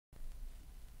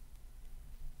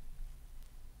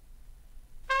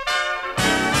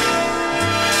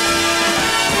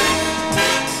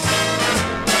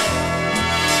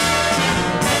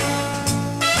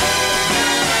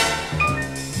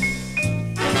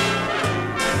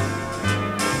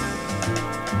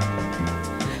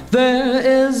There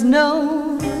is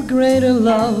no greater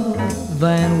love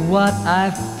than what I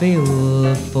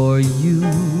feel for you.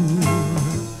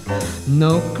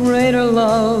 No greater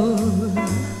love,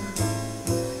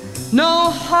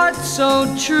 no heart so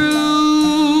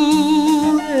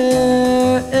true.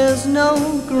 There is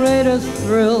no greater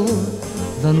thrill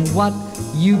than what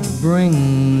you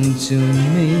bring to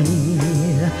me.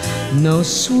 No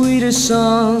sweeter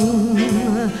song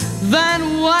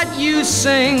than what you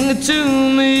sing to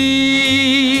me.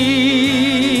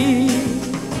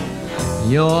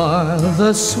 You're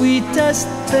the sweetest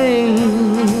thing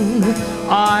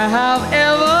I have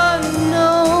ever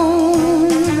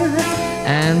known,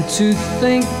 and to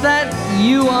think that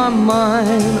you are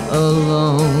mine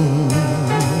alone.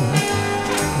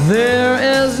 There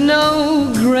is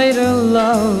no greater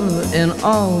love in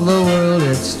all the world,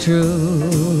 it's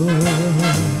true.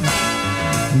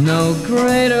 No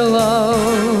greater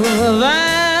love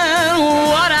than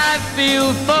what I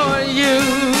feel for you.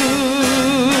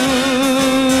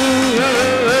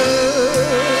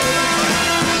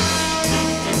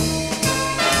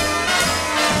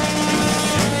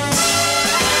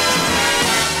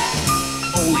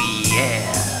 Oh yeah.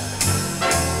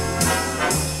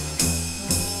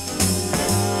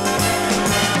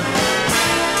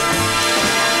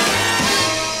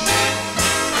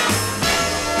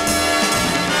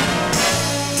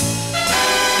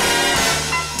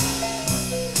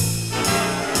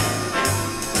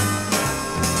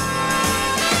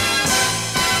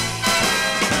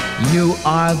 You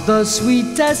are the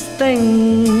sweetest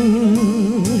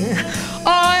thing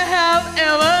I have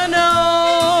ever known,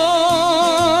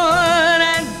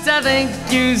 and to think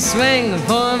you swing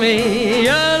for me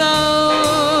alone.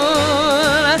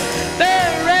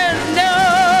 There is no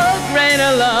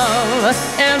greater love